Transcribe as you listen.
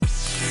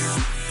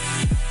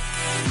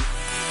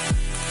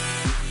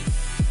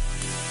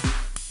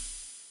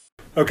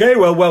Okay,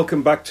 well,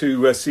 welcome back to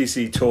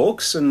CC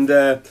Talks, and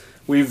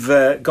we've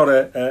got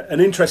an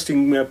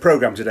interesting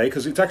programme today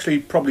because it's actually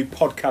probably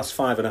podcast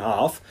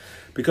 5.5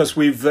 because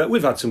we've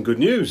had some good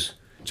news.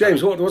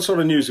 James, what sort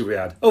of news have we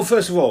had? Oh,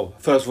 first of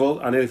all,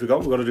 I nearly forgot,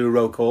 we've got to do a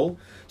roll call.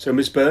 So,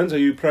 Miss Burns, are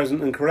you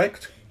present and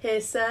correct?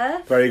 Here,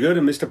 sir. Very good,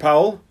 and Mr.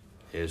 Powell?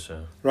 Here,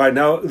 sir. Right,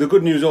 now, the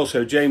good news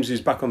also, James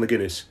is back on the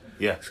Guinness.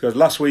 Yeah. Because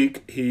last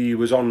week he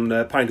was on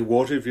Pint of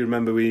Water, if you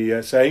remember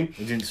me saying.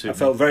 He didn't suit I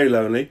felt very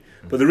lonely.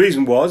 But the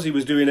reason was he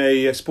was doing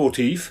a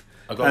sportif.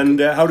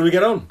 How do we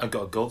get on? I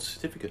got a gold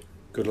certificate.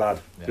 Good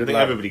lad. Yeah, Good I think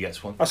lad. everybody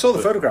gets one. I saw the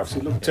photographs.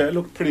 It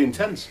looked pretty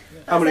intense.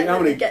 How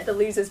many? You get the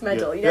loser's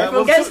medal. Yeah. You know,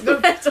 everyone gets the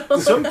medal.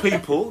 Some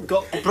people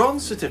got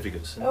bronze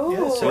certificates.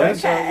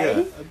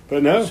 Okay.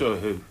 But no. Sure,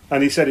 who?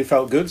 And he said he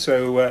felt good.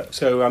 So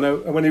I know.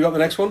 When you got the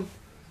next one?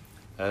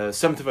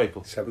 7th of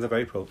April. 7th of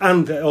April.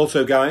 And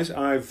also, guys,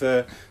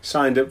 I've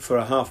signed up for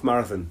a half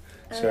marathon.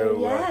 So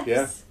yes.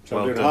 Yeah. So Well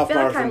I'm doing done. a I half feel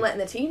like marathon. I'm letting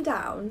the team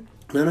down.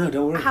 No,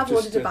 don't worry. I have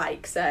Just, ordered a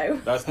bike, so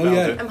That'll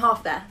yeah. do. I'm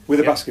half there. with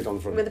a Yeah. basket on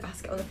the front. With a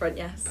basket on the front,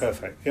 yes.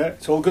 Perfect. Yeah,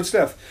 it's all good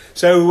stuff.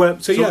 So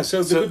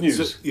the good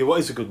news. So, what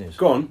is the good news?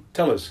 Go on,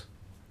 tell us.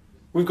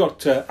 We've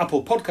got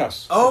Apple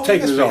Podcasts Oh,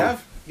 taken yes, us we on.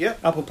 have. Yeah.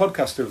 Apple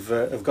Podcast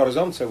have got us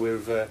on, so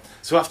we've.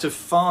 So after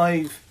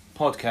 5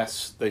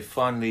 podcasts, they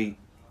finally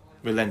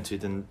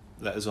relented and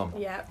let us on.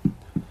 Yeah.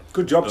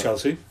 Good job,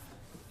 Chelsea.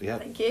 Yeah.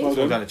 Thank you. Well All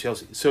done. down to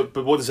Chelsea. So,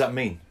 but what does that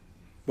mean?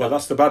 Well,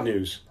 that's the bad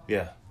news.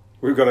 Yeah.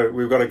 We've got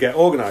to get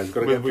organised. We've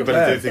got to get We prepared.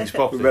 better do things We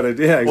properly. better,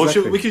 yeah, Or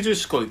exactly. we could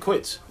just call it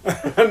quits.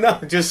 No,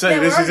 Just say Yeah,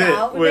 this we're is on it.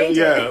 now. We made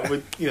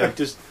it.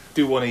 Just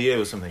do one a year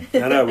or something.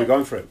 no, we're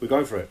going for it. We're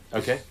going for it.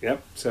 Okay.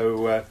 Yep.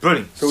 So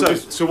Brilliant. So So, we'll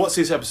just- so what's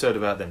this episode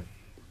about then?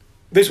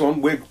 this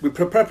one, we're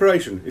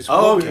preparation. It's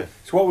Oh, what okay.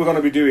 it's what we're going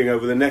to be doing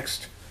over the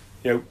next,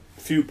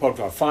 few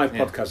podcasts, 5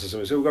 Yeah. podcasts or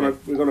something. So we're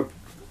going to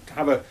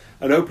have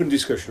an open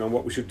discussion on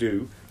what we should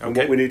do and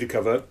Okay. what we need to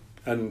cover.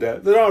 And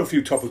there are a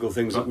few topical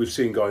things that we've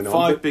seen going on.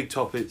 5 but- big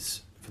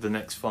topics for the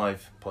next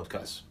 5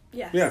 podcasts.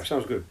 Yes. Yeah,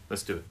 sounds good.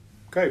 Let's do it.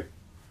 Okay.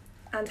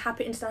 And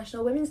happy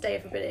International Women's Day,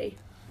 everybody.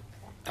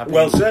 Happy-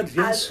 Well said.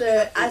 Yes.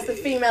 As the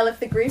female of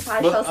the group,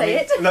 I Well, shall say mean,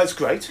 it. That's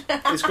great.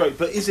 It's great.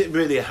 But is it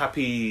really a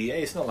happy...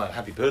 It's not like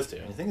happy birthday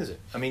or anything, is it?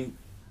 I mean,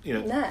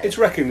 No. It's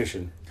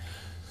recognition.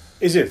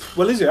 Is it?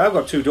 Well, is it? I've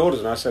got 2 daughters,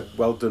 and I said,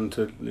 "Well done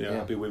to Yeah.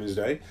 Happy Women's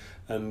Day,"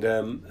 and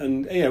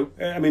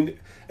I mean,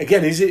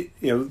 again, is it?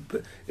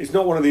 It's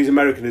not one of these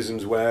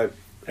Americanisms where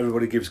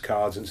everybody gives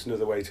cards and it's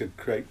another way to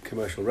create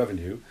commercial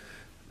revenue.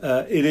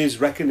 It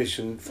is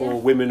recognition for Yeah.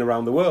 women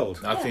around the world.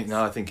 I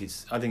think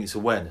it's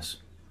awareness.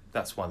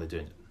 That's why they're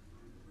doing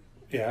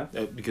it.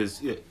 Yeah.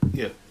 Because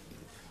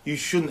you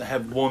shouldn't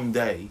have one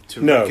day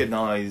to No.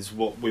 recognise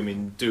what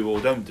women do or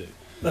don't do.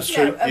 That's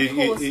No, true. of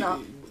course not.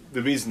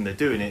 The reason they're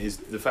doing it is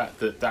the fact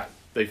that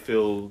they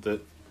feel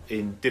that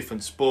in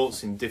different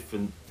sports, in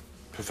different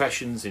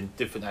professions, in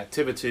different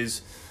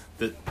activities,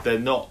 that they're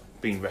not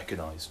being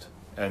recognised,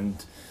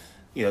 and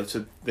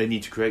so they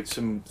need to create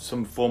some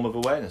form of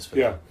awareness for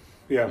Yeah.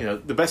 them. Yeah.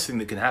 The best thing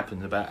that can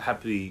happen about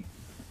Happy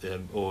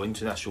or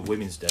International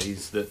Women's Day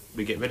is that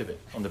we get rid of it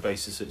on the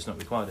basis that it's not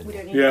required We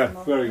anymore. don't need it Yeah.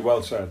 anymore. Very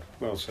well said.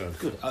 Well said.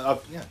 Good. I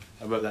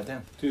wrote that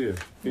down. Do you?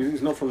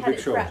 It's not from Had Big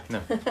it Short.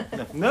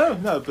 prepped.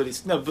 No, but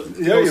it's no. But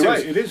Yeah, you're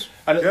right. It is.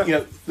 And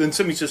Yeah. then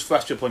something just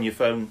flashed up on your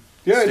phone,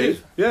 Yeah, it Steve, is.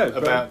 Yeah.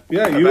 about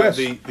US.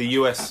 the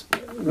US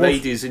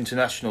ladies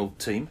international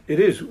team. It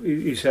is.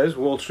 He says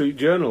Wall Street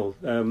Journal.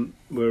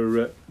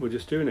 We're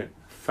just doing it.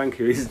 Thank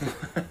you. He's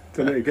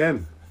done it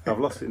again. I've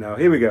lost it now.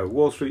 Here we go.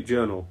 Wall Street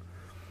Journal.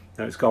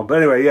 No, it's gone. But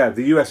anyway, yeah,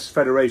 the US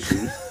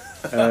Federation,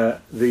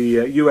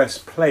 the US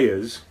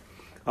players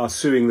are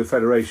suing the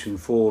federation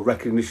for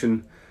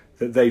recognition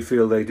that they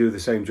feel they do the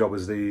same job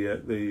as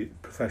the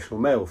professional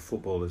male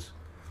footballers.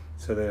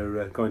 So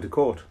they're going to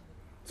court.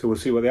 So we'll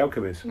see what the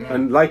outcome is. Yeah.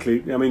 And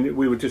likely, I mean,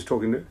 we were just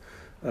talking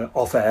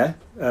off air,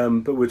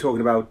 but we're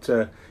talking about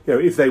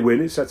if they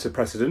win, it sets a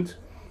precedent,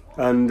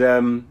 and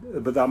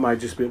but that might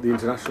just be at the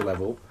international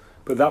level.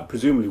 But that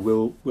presumably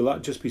will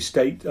that just be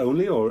state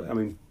only, or I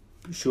mean,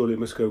 surely it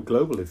must go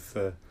global. If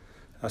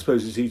I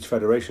suppose it's each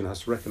federation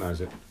has to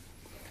recognise it.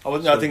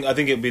 I think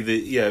it'd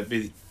be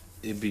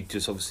it'd be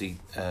just obviously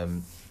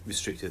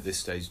restricted at this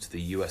stage to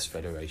the US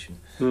Federation,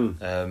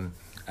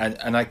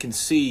 and I can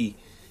see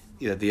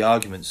the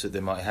arguments that they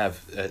might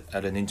have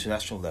at an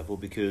international level,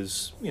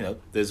 because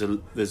there's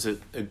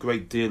a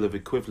great deal of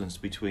equivalence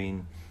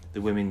between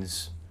the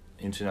women's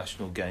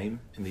international game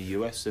in the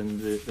US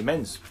and the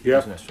men's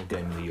international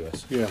game in the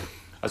US. Yeah.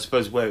 I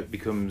suppose where it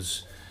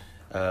becomes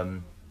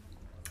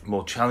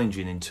more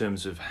challenging in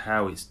terms of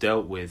how it's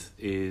dealt with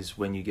is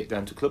when you get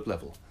down to club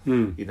level.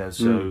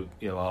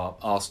 Are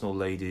Arsenal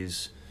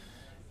ladies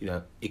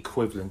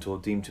equivalent or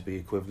deemed to be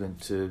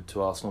equivalent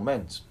to Arsenal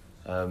men's?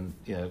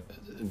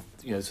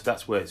 So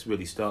that's where it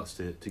really starts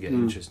to get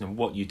interesting, and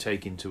what you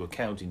take into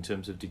account in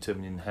terms of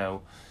determining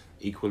how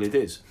equal it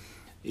is.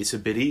 It's a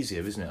bit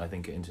easier, isn't it? I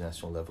think at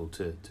international level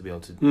to be able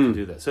to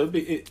do that. So it'd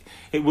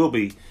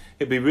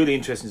be really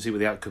interesting to see what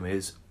the outcome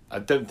is. I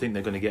don't think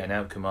they're going to get an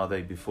outcome, are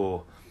they,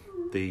 before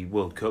the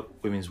World Cup,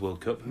 Women's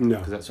World Cup, No,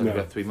 because that's only no.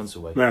 about 3 months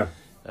away. Yeah,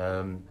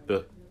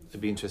 But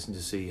it'd be interesting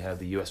to see how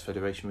the US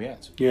Federation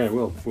reacts. yeah,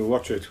 we'll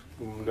watch it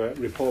and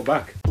report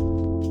back.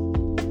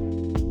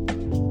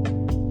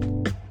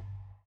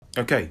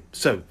 Okay,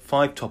 so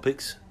 5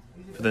 topics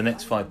for the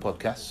next 5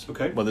 podcasts.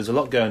 Okay. Well, there's a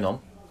lot going on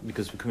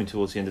because we're coming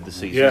towards the end of the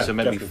season. Yeah, so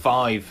maybe definitely.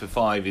 5 for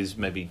 5 is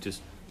maybe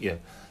just,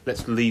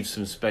 let's leave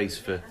some space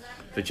for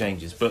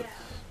changes. But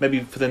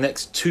maybe for the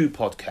next 2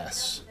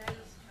 podcasts,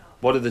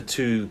 what are the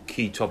 2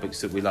 key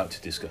topics that we like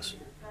to discuss?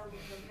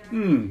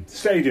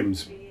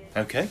 Stadiums.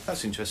 Okay,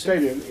 that's interesting.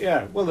 Stadium,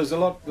 yeah. Well, there's a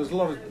lot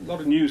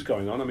of news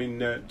going on. I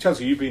mean,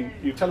 Chelsea,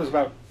 you tell us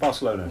about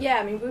Barcelona. Yeah,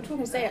 I mean, we were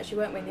talking today, actually,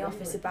 weren't we, in the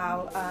office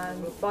about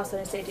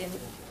Barcelona Stadium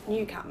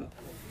New Camp.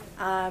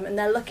 And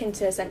they're looking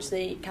to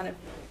essentially kind of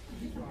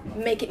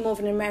make it more of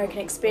an American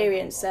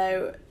experience.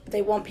 So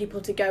they want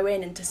people to go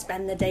in and to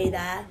spend the day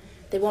there.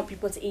 They want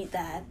people to eat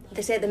there.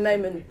 They say at the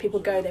moment people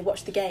go, they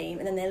watch the game,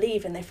 and then they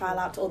leave and they file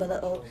out to all the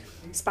little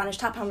Spanish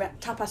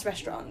tapas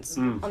restaurants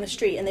on the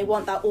street, and they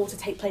want that all to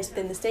take place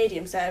within the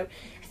stadium. So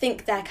I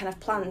think their kind of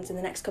plans in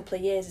the next couple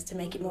of years is to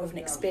make it more of an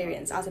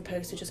experience as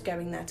opposed to just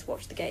going there to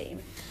watch the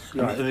game.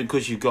 Right. And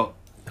because you've got,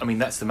 I mean,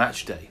 that's the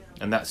match day.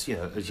 And that's,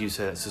 as you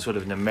said, it's a sort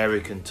of an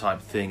American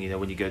type thing.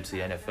 When you go to the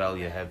NFL,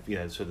 you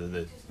have, sort of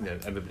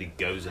everybody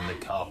goes in the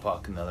car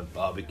park and they'll have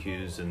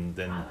barbecues, and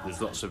then there's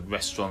lots of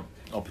restaurant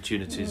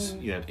opportunities,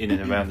 in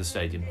and around the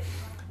stadium.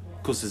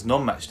 Of course, there's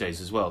non-match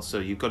days as well, so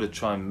you've got to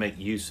try and make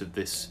use of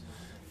this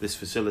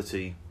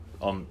facility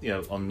on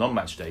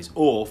non-match days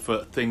or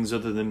for things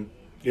other than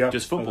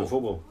just football.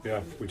 Football, yeah,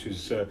 which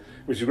is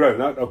great.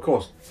 And that, of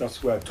course,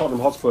 that's where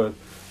Tottenham Hotspur,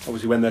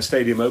 obviously, when their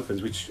stadium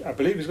opens, which I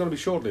believe is going to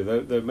be shortly.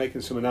 They're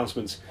making some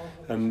announcements,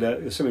 and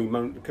there's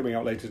something coming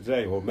out later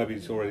today, or maybe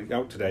it's already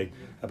out today,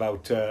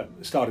 about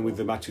starting with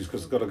the matches,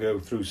 because they've got to go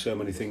through so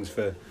many things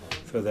for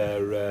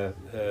their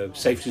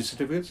safety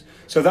certificates.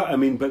 So that, I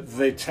mean, but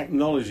the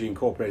technology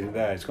incorporated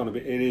there,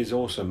 it is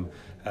awesome.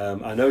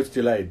 I know it's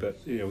delayed, but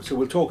so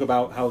we'll talk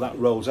about how that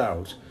rolls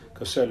out.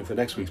 Because certainly for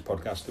next week's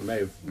podcast, they may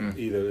have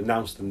either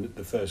announced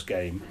the first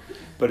game,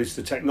 but it's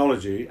the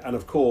technology, and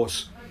of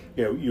course,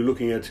 you're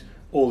looking at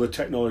all the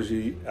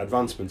technology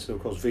advancements, and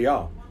of course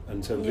VR,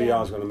 and so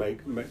VR is going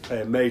to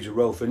play a major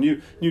role for new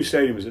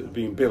stadiums that are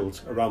being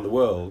built around the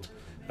world.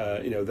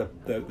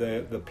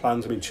 The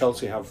plans. I mean,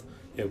 Chelsea have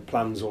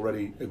plans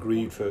already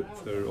agreed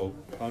or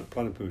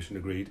planning permission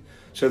agreed.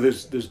 So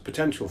there's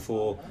potential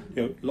for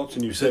lots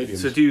of new stadiums.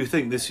 So do you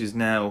think this is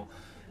now?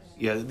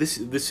 Yeah, this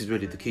is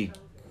really the key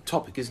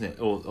topic, isn't it,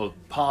 or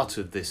part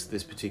of this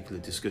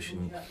particular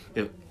discussion?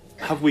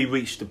 Have we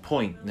reached a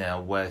point now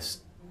where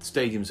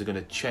stadiums are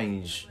going to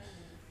change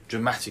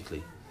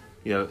dramatically?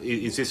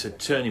 Is this a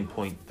turning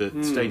point that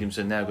stadiums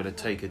are now going to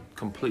take a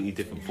completely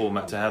different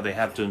format to how they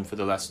have done for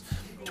the last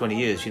 20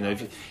 years?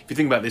 If you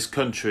think about this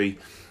country,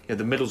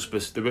 the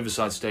Middlesbrough, the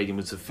Riverside Stadium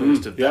was the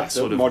first of that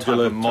sort of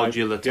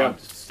modular type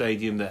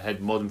stadium that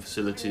had modern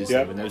facilities.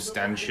 There were no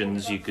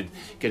stanchions. You could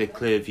get a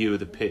clear view of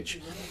the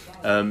pitch.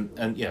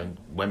 And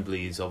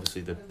Wembley is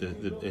obviously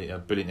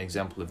the brilliant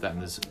example of that.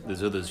 And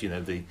there's others.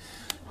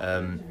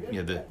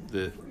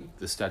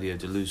 The Stadio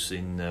de Luz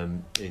in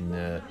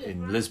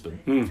Lisbon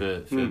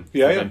for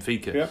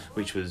Benfica,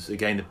 which was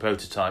again the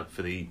prototype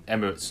for the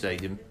Emirates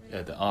Stadium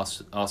that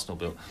Arsenal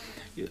built.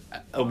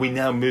 Are we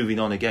now moving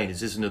on again?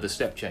 Is this another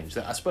step change?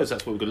 I suppose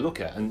that's what we're going to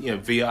look at. And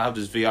VR, how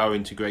does VR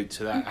integrate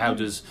to that? How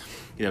does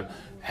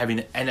having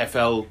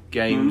NFL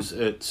games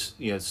at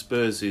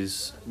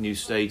Spurs' new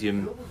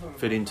stadium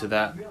fit into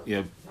that?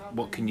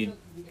 What can you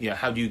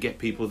how do you get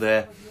people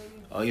there?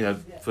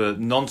 For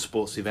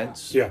non-sports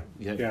events. Yeah.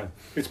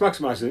 It's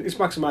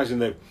maximising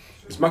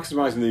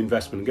the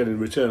investment, getting a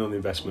return on the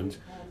investment,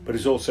 but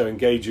it's also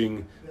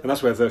engaging, and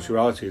that's where virtual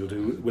reality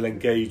will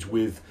engage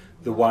with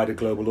the wider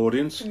global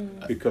audience,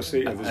 because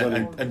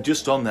and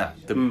just on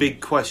that, the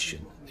big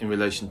question in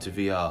relation to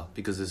VR,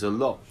 because there's a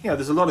lot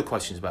of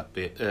questions about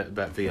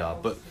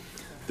VR, but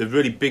the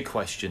really big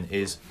question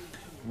is,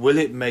 will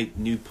it make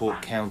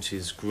Newport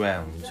County's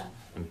ground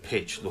and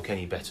pitch look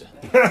any better?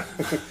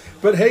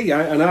 But hey,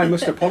 I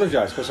must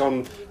apologise, because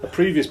on a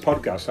previous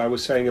podcast I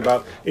was saying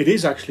about it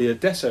is actually a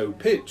Deso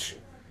pitch.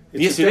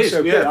 Yes, it is.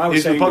 Yeah. I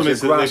was saying the problem it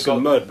was grass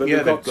and mud, but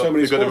they've got so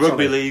many they've got the sports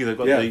rugby on it. league, they've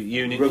got the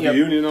union, rugby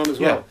union on as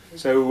well.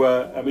 So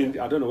I mean,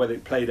 I don't know whether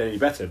it played any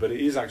better, but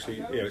it is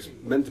actually it's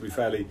meant to be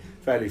fairly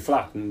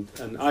flat, and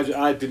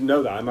I didn't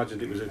know that. I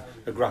imagined it was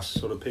a grass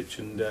sort of pitch,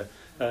 and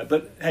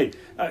but hey,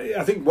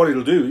 I think what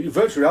it'll do,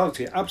 virtual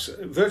reality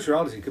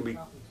can be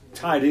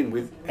tied in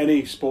with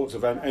any sports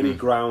event, any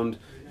ground,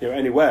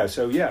 anywhere.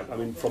 So yeah, I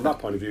mean, from that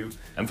point of view,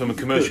 and from a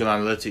commercial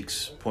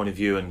analytics point of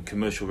view and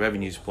commercial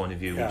revenues point of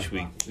view, which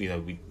we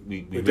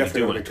really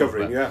definitely do want to talk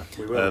covering. about.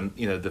 Yeah,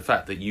 we will. The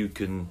fact that you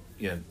can,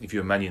 if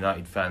you're a Man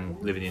United fan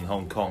living in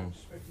Hong Kong,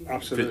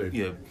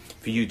 absolutely,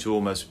 for you to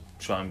almost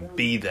try and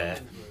be there,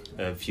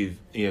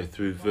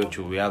 through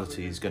virtual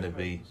reality is going to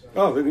be.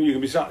 Oh, you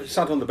can be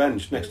sat on the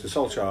bench next to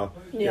Solskjaer,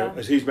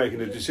 as he's making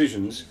the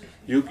decisions.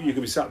 You can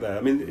be sat there.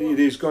 I mean, it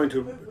is going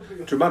to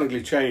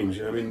dramatically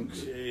change. I mean,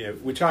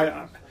 which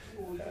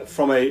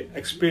from a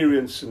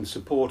experience and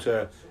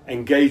supporter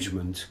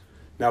engagement.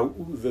 Now,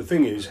 the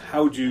thing is,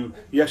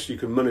 yes, you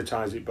can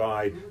monetize it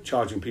by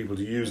charging people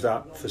to use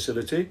that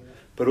facility,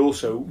 but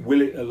also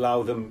will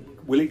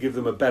it give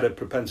them a better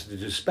propensity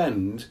to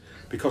spend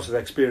because of the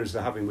experience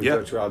they're having with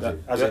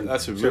virtuality?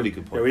 That's a really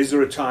good point. Is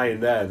there a tie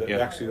in there that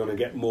they're actually going to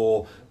get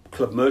more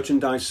club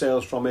merchandise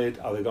sales from it?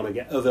 Are they going to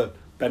get other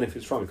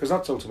benefits from it? Because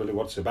that's ultimately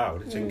what it's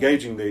about. It's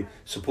engaging the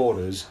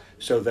supporters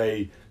so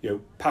they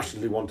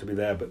passionately want to be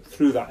there, but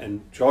through that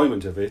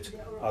enjoyment of it,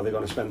 are they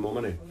going to spend more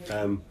money?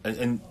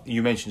 And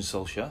you mentioned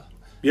Solskjaer.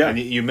 Yeah. And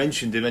you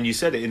mentioned him, and you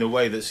said it in a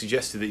way that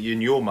suggested that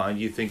in your mind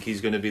you think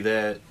he's going to be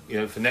there,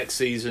 for next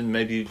season,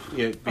 maybe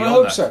beyond that. I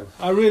hope so.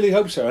 I really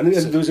hope so. And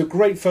there was a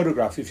great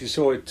photograph, if you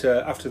saw it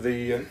after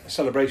the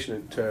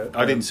celebration at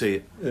I didn't see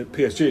it. At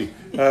PSG.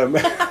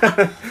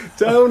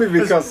 Only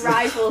because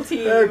rival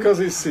team. Because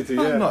it's City.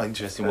 I'm not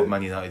interested in what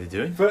Man United are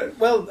doing. But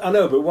I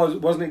know, but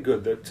wasn't it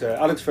good that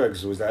Alex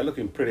Ferguson was there,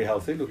 looking pretty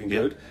healthy, looking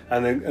good,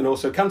 and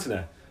also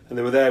Cantona, and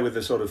they were there with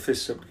the sort of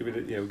fists up,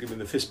 giving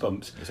the fist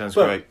bumps. It sounds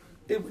great.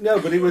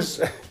 But it was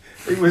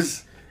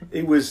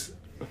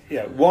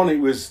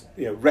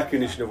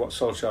recognition of what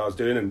Solskjaer's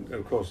doing, and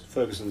of course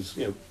Ferguson's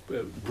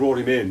brought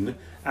him in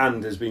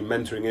and has been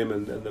mentoring him,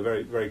 and they're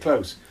very, very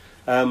close.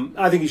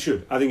 I think he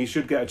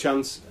should get a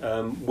chance.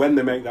 When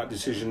they make that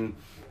decision,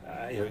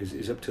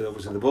 is up to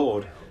obviously the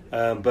board.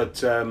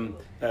 But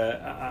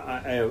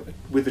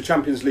with the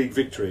Champions League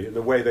victory and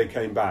the way they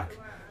came back,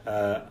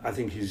 I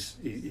think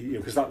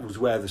because that was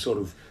where the sort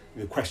of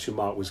the question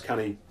mark was: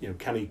 can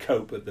he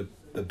cope at the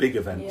big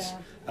events? Yeah.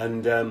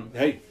 And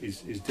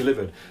he's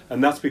delivered,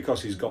 and that's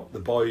because he's got the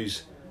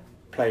boys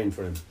playing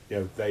for him.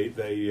 They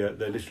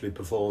literally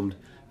performed,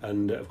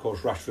 and of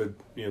course Rashford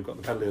got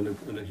the penalty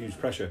under huge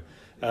pressure.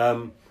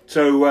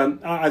 So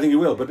I think he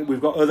will. But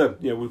we've got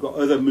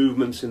other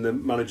movements in the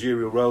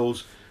managerial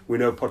roles. We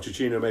know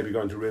Pochettino may be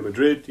going to Real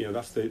Madrid.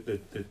 That's the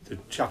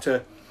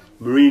chatter.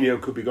 Mourinho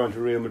could be going to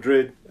Real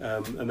Madrid,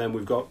 and then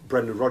we've got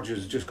Brendan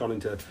Rodgers just gone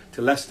into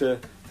Leicester.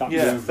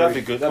 That'd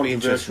be good. That'd be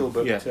interesting.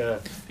 But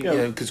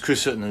because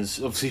Chris Sutton has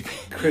obviously.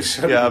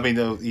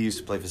 He used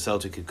to play for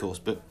Celtic, of course,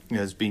 but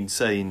has been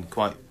saying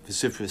quite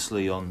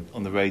vociferously on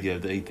the radio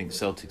that he thinks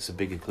Celtic's a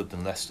bigger club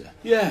than Leicester.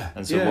 Yeah.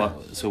 And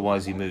so why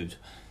has he moved?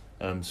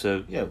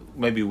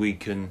 Maybe we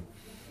can,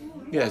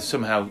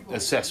 somehow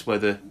assess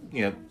whether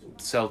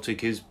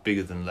Celtic is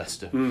bigger than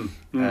Leicester,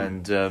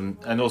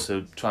 and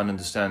also try and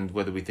understand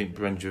whether we think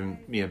Brendan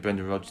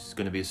Rodgers is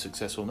going to be a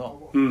success or not.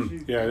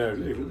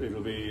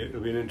 It'll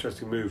be an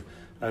interesting move,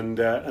 and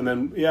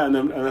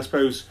I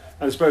suppose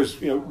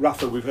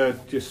Rafa, we've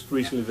heard just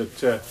recently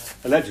that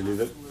allegedly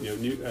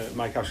that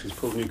Mike Ashley's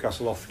pulled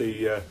Newcastle off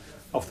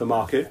the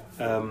market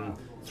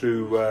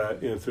through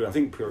I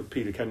think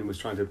Peter Kenyon was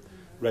trying to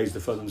raise the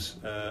funds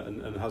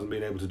and hasn't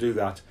been able to do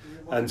that,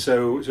 and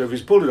so if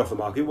he's pulled it off the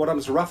market, what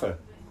happens to Rafa?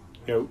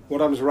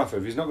 What happens to Rafa?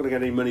 If he's not going to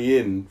get any money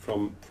in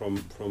from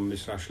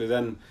Mr. Ashley,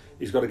 then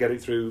he's got to get it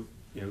through.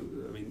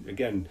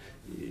 Again,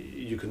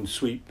 you can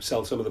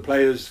sell some of the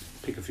players,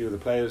 pick a few of the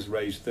players,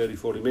 raise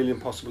 30-40 million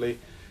possibly,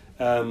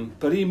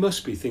 but he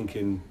must be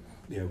thinking,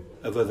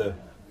 of other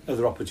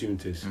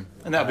opportunities.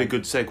 And that'd be a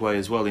good segue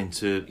as well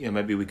into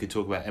maybe we could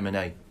talk about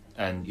M&A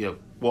and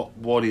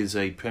what is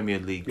a Premier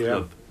League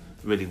club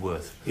really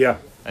worth? Yeah.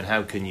 And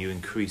how can you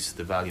increase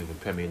the value of a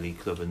Premier League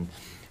club and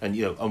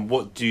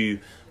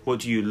what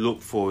do you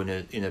look for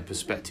in a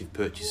prospective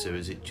purchaser?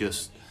 Is it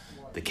just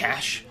the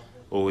cash,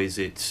 or is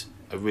it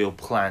a real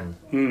plan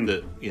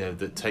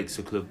that takes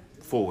the club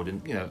forward?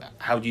 And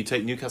how do you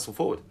take Newcastle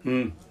forward?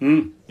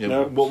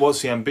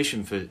 What's the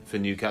ambition for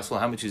Newcastle?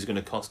 How much is it going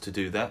to cost to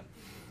do that?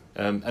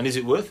 And is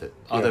it worth it?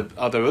 Are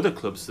there other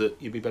clubs that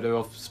you'd be better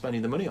off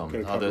spending the money on?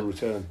 Get a capital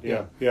return.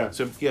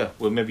 So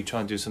we'll maybe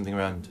try and do something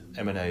around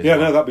M&A.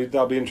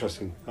 That'd be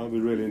interesting. That'd be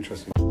really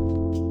interesting.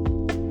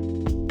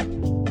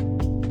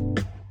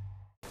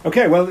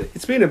 Okay, well,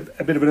 it's been a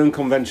bit of an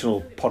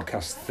unconventional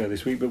podcast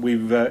this week, but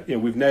we've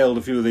nailed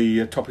a few of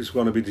the topics we're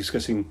going to be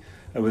discussing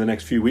over the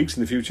next few weeks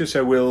in the future.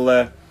 So we'll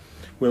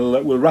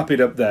wrap it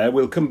up there.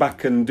 We'll come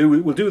back and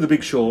we'll do the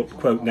Big Short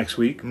quote next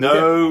week.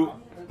 No.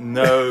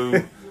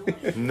 Set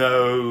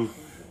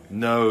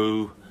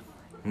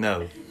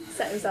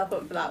himself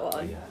up for that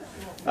one.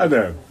 I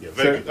know. Yeah,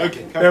 very good.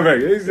 Okay.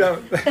 Very good.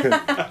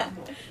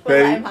 We'll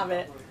let him have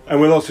it. And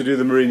we'll also do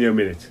the Mourinho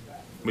minute.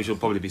 Which will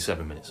probably be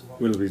 7 minutes.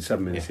 Will be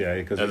 7 minutes,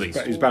 because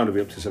he's bound to be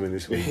up to something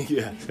this week.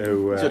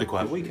 So he's had a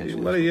quiet week, actually.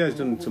 Well, he's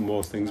done some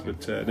more things,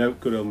 but no,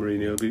 good old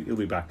Mourinho. He'll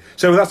be back.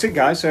 So that's it,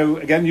 guys. So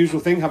again, usual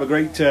thing. Have a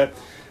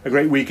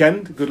great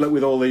weekend. Good luck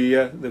with all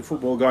the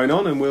football going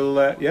on, and we'll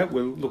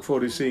look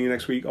forward to seeing you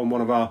next week on one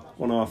of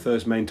our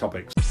first main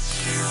topics.